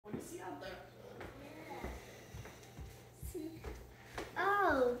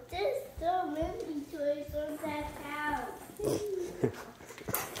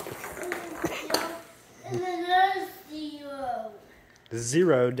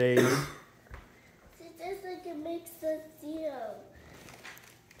0, Dave. It's just like a mix of 0.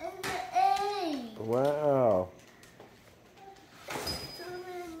 And the A. Wow. So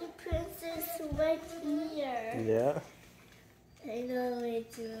many princesses right here. Yeah. I don't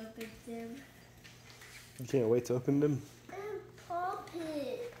wait to open them. You can't wait to open them. And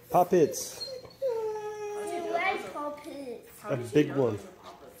puppets. Poppets. I like puppets. A big one.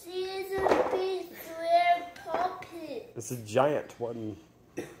 She is a big square puppet. It's a giant one.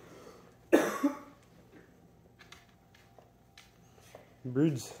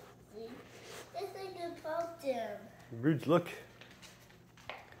 Broods. It's like a pop them. Broods, look.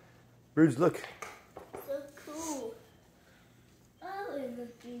 Broods, look. So cool. Oh, it's a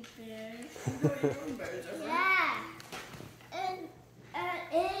big bear. Yeah. And an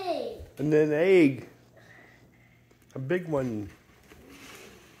egg. And then an egg. A big one.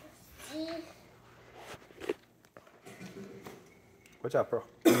 See? Watch out, bro.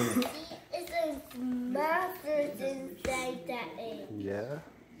 See? It's a monster inside that egg. Yeah. See,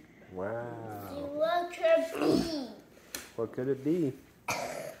 Wow. what could be? What could it be?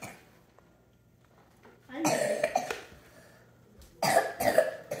 I know it.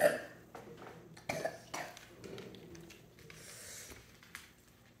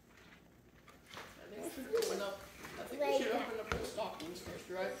 I think we should open up the stockings first,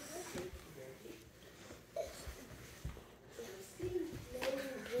 right?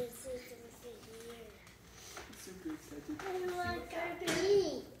 Super excited. What could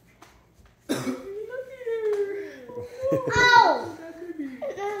be? Oh! And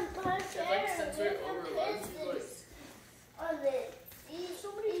then put like sensory overload. business on it. See, it's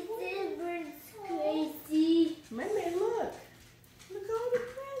crazy. Maybe look. Look at all the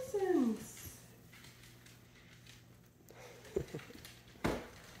presents.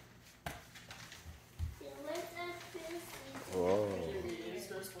 Whoa.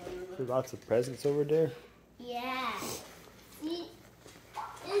 There's lots of presents over there. Yeah. See,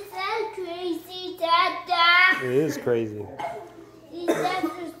 is that crazy, Dada? It is crazy. See, that's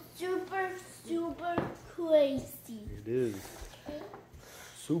super, super crazy. It is.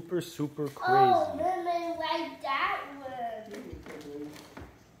 Super, super crazy. Oh, Mama, like that one.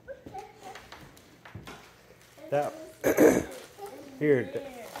 That. Here.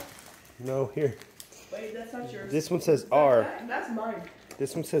 No, here. Wait, that's not yours. This one says R. That's mine.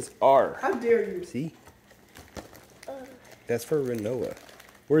 This one says R. How dare you? See? That's for Renoa.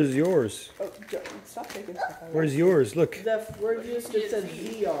 Where's yours? Oh, stop taking stuff out. Where's yours? Look. Where just it says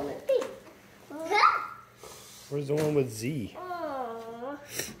Z on it. Where's the one with Z? Aww.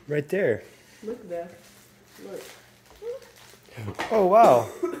 Right there. Look there. Look. Oh, wow.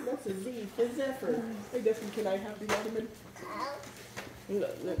 That's a Z for Zephyr. Hey, Zephyr, can I have the Ottoman?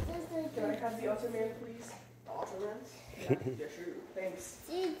 Look. Can I have the Ottoman, please? The Ottoman? Yeah, sure. Thanks.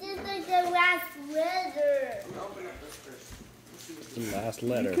 See, this is the last letter. Open up this first. The last You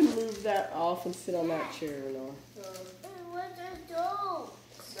letter. can move that off and sit on that chair, Noah. What are those?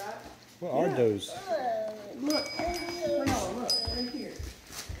 That What are those? Look. Oh, look. Right here.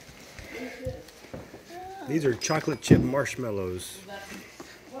 These are chocolate chip marshmallows.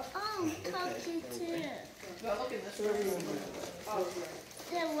 Oh, cookie too. now look at this one. Oh,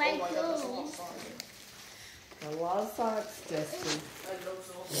 The oh white my god, that's a lot gold. of socks. A lot of socks, Justin. And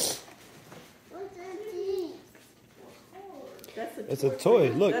those also. What's these? It's a toy.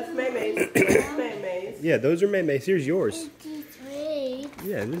 Look. That's Maymay's. That's Maymay's. Yeah, those are Maymay's. Here's yours. 53.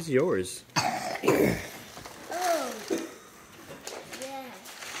 Yeah, this is yours. Oh. Yeah.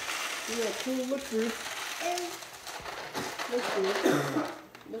 Yeah, cool. Look through. And Look through.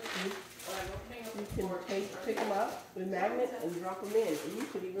 Look through. Alright, opening up You the can board. pick them up with magnets and drop them in. And you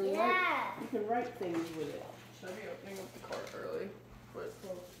can even write. yeah. You can write things with it. Should I be opening up the card early? But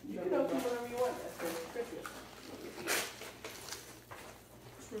You can open whatever you want. That's for Christmas.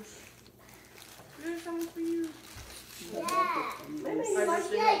 there's something for you. Yeah. Maymay's. I What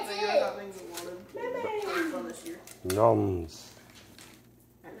just did didn't I think I do? got things I wanted. Maymay's. From this year. Noms.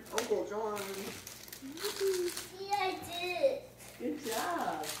 And Uncle John. See, I did. Good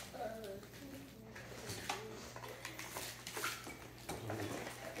job.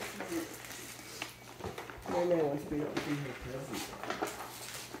 Maymay wants me to open her present.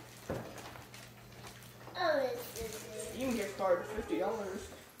 Oh, it's You can gift card $50.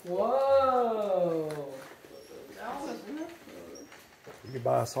 Whoa. You can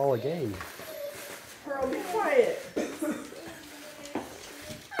buy us all a game. Pearl, be quiet.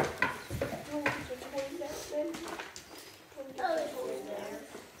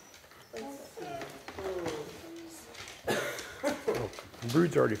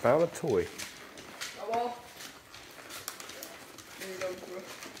 Brood's already found a toy. Oh well. There you go. bro.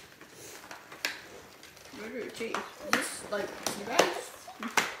 Look at your cheese. This, like, you guys.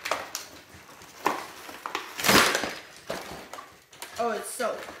 Oh, it's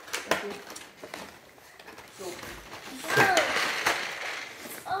soap. Soap. So,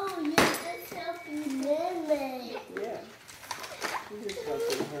 oh, you're just helping Meme. Yeah. You just got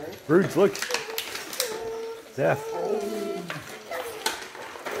some her. Broods, look. Zeph.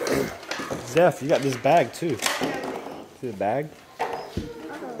 Zeph, you got this bag too. See the bag?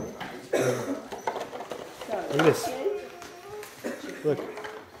 Look at this. Look.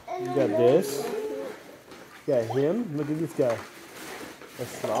 You got this. You got him. Look at this guy. A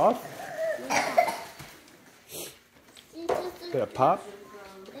sloth. Got a pop.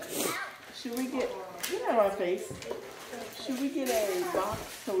 Should we get my face? Should we get a box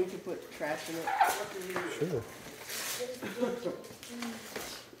so we can put trash in it? Sure.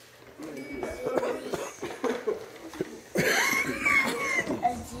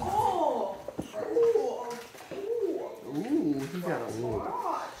 Ooh, he got a wood.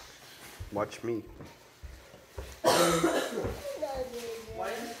 Watch me. Why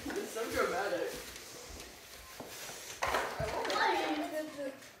is it so dramatic?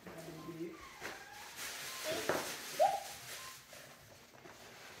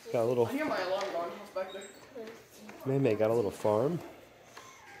 Got a little. I hear my alarm going. It's back there. Meme got a little farm.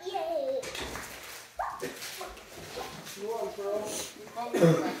 Yay. You want, bro? You call me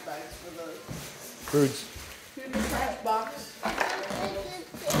the trash bags for the. Broods. Here's the trash box.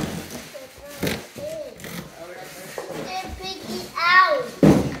 Pick it out.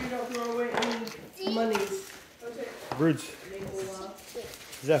 You don't throw away any monies. Okay. Broods.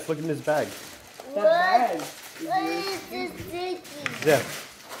 Zeph, look in this bag. That bag. What is this sticky? Zeph.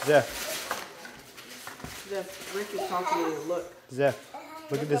 Zeph. Rick is talking to you. Look. Zeph.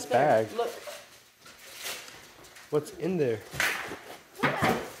 Look at this Up there. bag. Look. What's in there?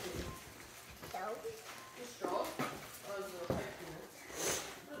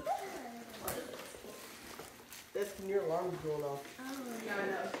 That's when your alarm's going off.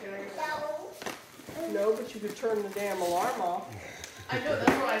 No, but you could turn the damn alarm off. I know,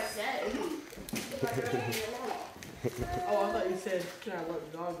 that's what I said. Oh, I thought you said, can I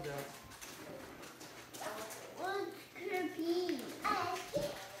let the dogs out? What's Kirby?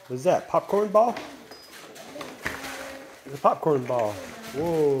 What's that? Popcorn ball? It's a popcorn ball.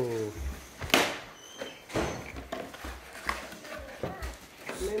 Whoa.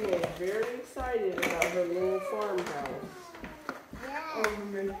 Mimi is very excited about her little farmhouse. Yeah. Oh,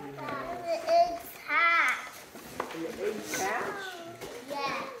 Mickey. The egg's hatched. And the eggs hatch?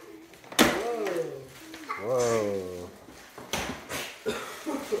 Yeah. Whoa. Whoa.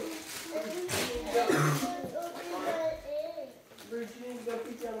 Bruce, you need to go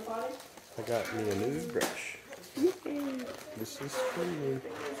pee on the potty? I got me a new brush. This is for me.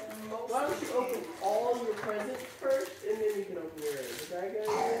 Why don't you open all your presents first, and then you can open yours? Is that good?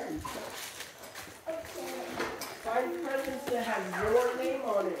 Okay. Find presents that have your name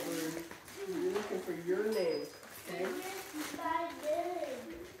on it, Bruce. You're looking for your name. Okay?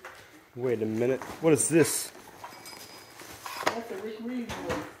 Wait a minute. What is this? That's a Rick Reeves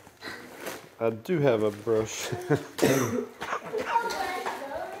one. I do have a brush.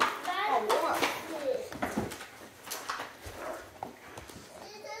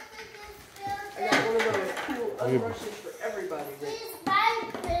 I got one of those cool unbrushes for everybody, Rick.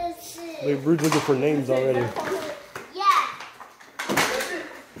 Look, Brood's looking for names already. Yeah. That's it.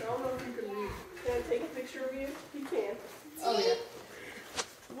 I don't know if you can read. Can I take a picture of you? You can. Oh, yeah.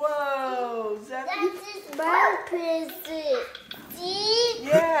 Whoa, is that My present. See?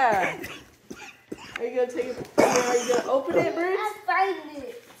 Yeah. Are you gonna take it? Are you gonna open it, Bruce? I find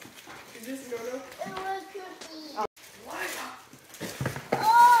it. Is this no? It was cookie. Oh, I know.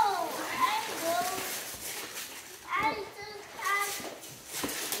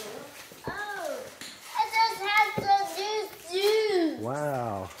 I just had some new shoes.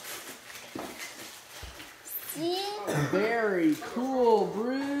 Wow. See? Very cool,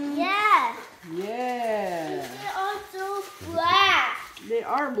 Bruce. Yeah. Yeah. They're also black. They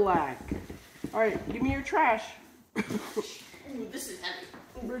are black. All right, give me your trash. Ooh, this is heavy.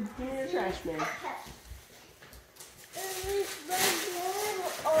 Bruce, give me your trash, man. It is my name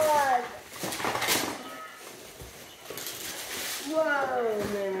on. Whoa,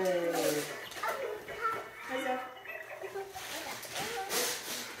 man.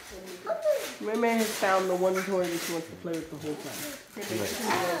 Meme has found the one toy that she wants to play with the whole time.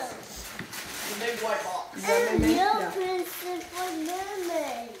 The big white box. Is that And Meme? no Yeah. present for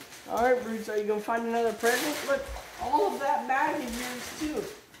Mermaid. All right, Bruce, are you gonna find another present? Look, all of that bag is yours too.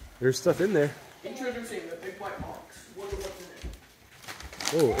 There's stuff in there. Introducing the big white box. Wonder what's in it.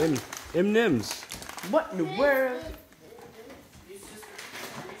 Oh, M&M's. What in the world?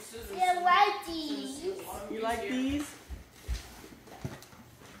 Yeah, like these. You like these?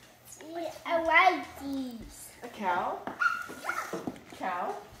 Yeah, I like these. A cow?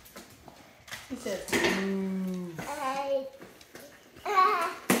 Cow? He says, Oh,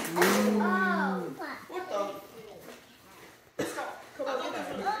 What the? Stop. Come on, get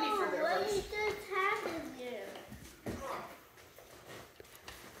that money for there what first. is this happening here?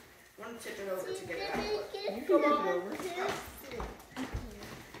 I want to tip it over to get it Let out. me get You can some tip it over. biscuits.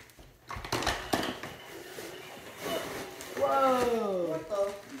 whoa. What the?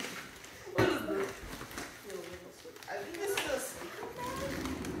 What is this? I think this is a sleeper bag.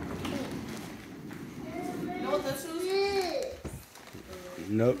 You know what this is? This.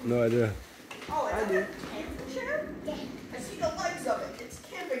 Nope, no idea. Oh, I it's do. a camping chair? I see the legs of it. It's a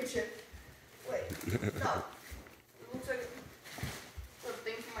camping chair. Wait, no. It looks like a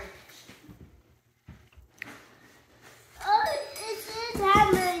thing for my... Oh, it is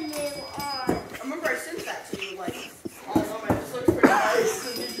happening on. I remember I sent that to you, like, all of them. It just looks pretty nice.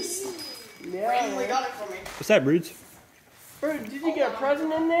 And you just randomly Yeah. got it for me. What's that, Broods? Bruce, did you get a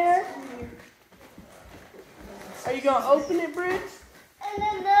present in there? Are you gonna open it, Bruce? And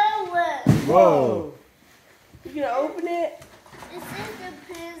another one. Whoa. You gonna open it? Is this a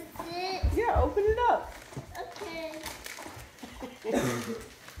present? Yeah, open it up. Okay. Gonna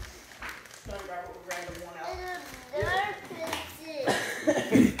grab a random one out. And another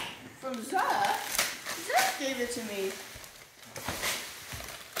present. From Zach. Zach gave it to me.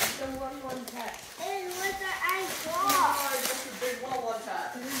 The one pack. And what the I got? Oh, just a big one tat.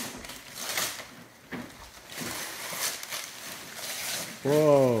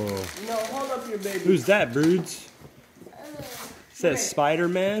 Whoa. No, hold up your baby. Who's that, Broods? Says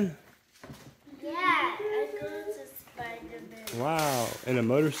Spider-Man? Yeah, I go to Spider-Man. Wow. And a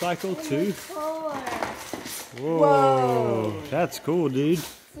motorcycle, too? Four. Whoa. Whoa. That's cool, dude.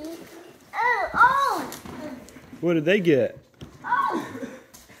 See? Oh, What did they get? oh.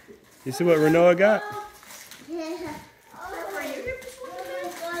 You see what Renoa got? Yeah. Are you giving this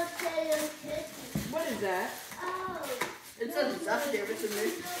one to me? What is that? Oh. It says Zach gave it to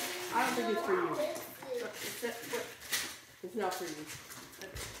me. I don't think it's for you. It's that, what? It's not for you.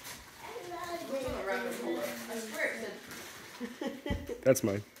 What's on the wrapping holder? I swear it said. That's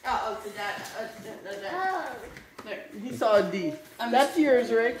mine. Oh, the dad. The dad. Oh. There. He saw a D. That's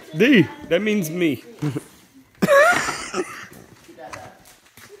yours, Rick. D. That means me. The dad.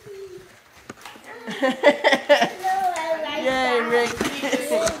 Yay, Rick.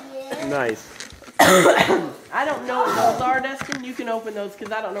 Nice. I don't know what those are, Destin. You can open those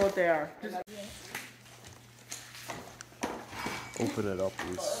because I don't know what they are. Open it up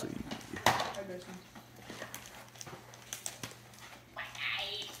and see.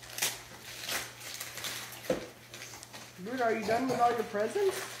 Bruce, are you done with all your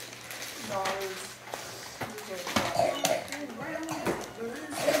presents? No,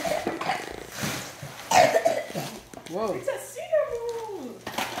 Whoa. it's a cedar moon.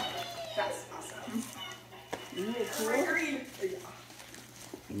 That's awesome. Isn't it cool? Green.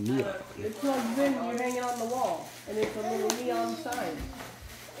 Neon. It plugs in and you hang it on the wall. And it's a little neon sign.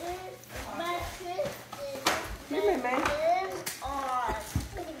 My Christmas. Here, man, man. On.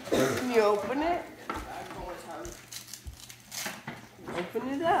 Can you open it? Open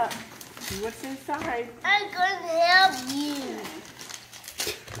it up. See what's inside. I'm gonna help you.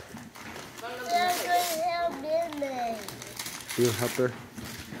 I'm gonna help Minnie. You help her?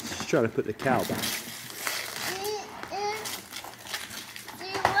 She's trying to put the cow back. See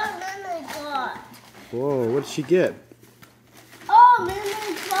what Minnie got. Whoa, what did she get? Oh,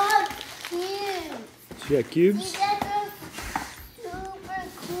 Minnie got cubes. She got See, cubes? that's super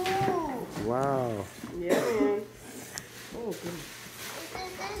cool. Wow. Yeah, man. Oh, goodness.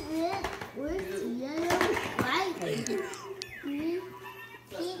 This is it. With yellow, white, green,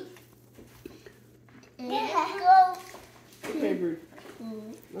 pink, and go Okay, Brood.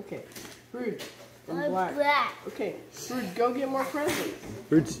 Okay. Brood. I'm black. black. Okay. Brood, go get more presents.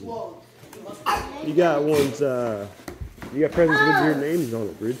 Broods, you got ones, you got presents with your names on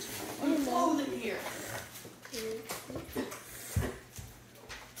it, Broods. Clothes in here.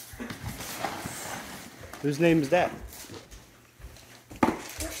 Whose name is that?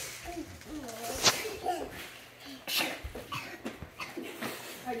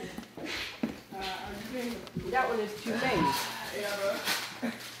 That one is too many.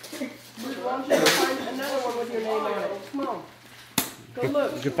 Brood, why don't you go find another one with your name on it? Come on. Go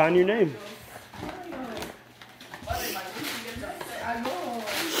look. You can find your name. I know.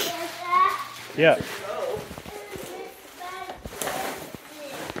 Yeah.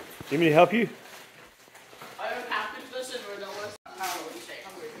 You want me to help you? I have a package this and we're done with. How would you say?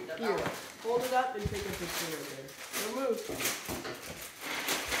 I'm going to read that. Here, hold it up and take a picture of it. Remove.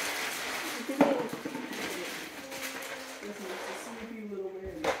 Listen, it's a sleepy little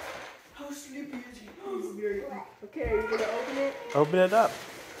man. How sleepy is he? He's very. Okay, are you going to open it? Open it up.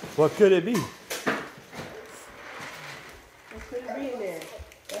 What could it be? What could it be in there?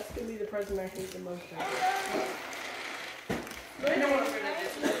 That's going to be the present I hate the most. I know what I'm going to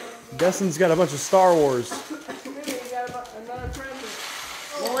do today. Destin's got a bunch of Star Wars. Maybe you got another present.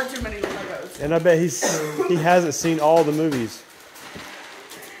 Well, let too many Legos. And I bet he hasn't seen all the movies.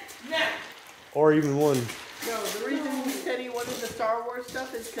 Nah. Or even one. No, the reason he said he wanted the Star Wars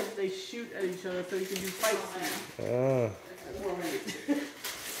stuff is because they shoot at each other so you can do fight scenes. Ah.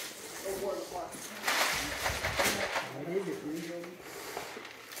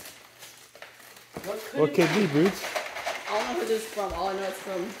 What could it be, Boots? I don't know who this is from. All I know it's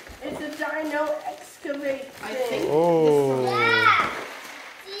from. It's a Dino Excavate I thing. think. Oh. Yeah.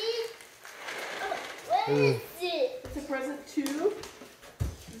 See? What is it? It's a present to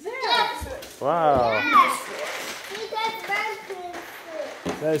Zach. Wow. Yeah. See, that's my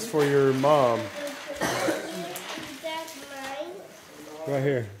princess. That is for your mom. That's mine. Right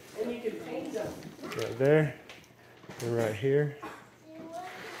here. And you can paint them. Right there. And right here.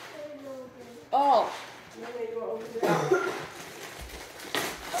 Oh. And then you go over there.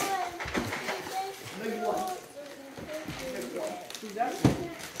 Who's that?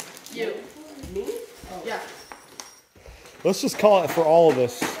 You. Me? Yeah. Let's just call it for all of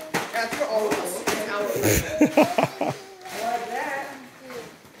us. That's for all of us. I like that.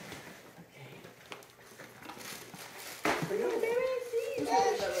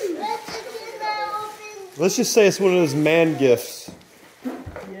 Let's just say it's one of those man gifts.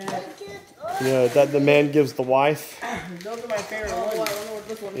 Yeah. You know, that the man gives the wife. Those are my favorite Oh, I ones. don't know what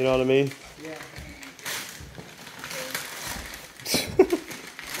this one is. You know what I mean? Yeah.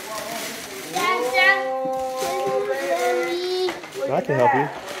 I can help you.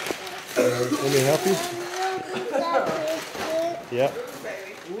 Let me help you? Yep.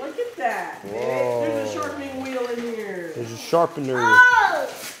 Look at that. Whoa. There's a sharpening wheel in here. There's a sharpener.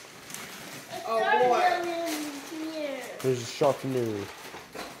 Oh, boy. There's a sharpener.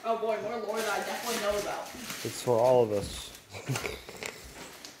 Oh boy, more lore that I definitely know about. It's for all of us.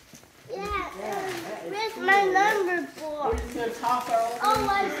 Yeah, where's my number We're board? just going to toss our old Oh, things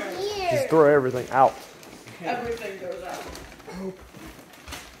I'm in. here. Just throw everything out. Everything goes out.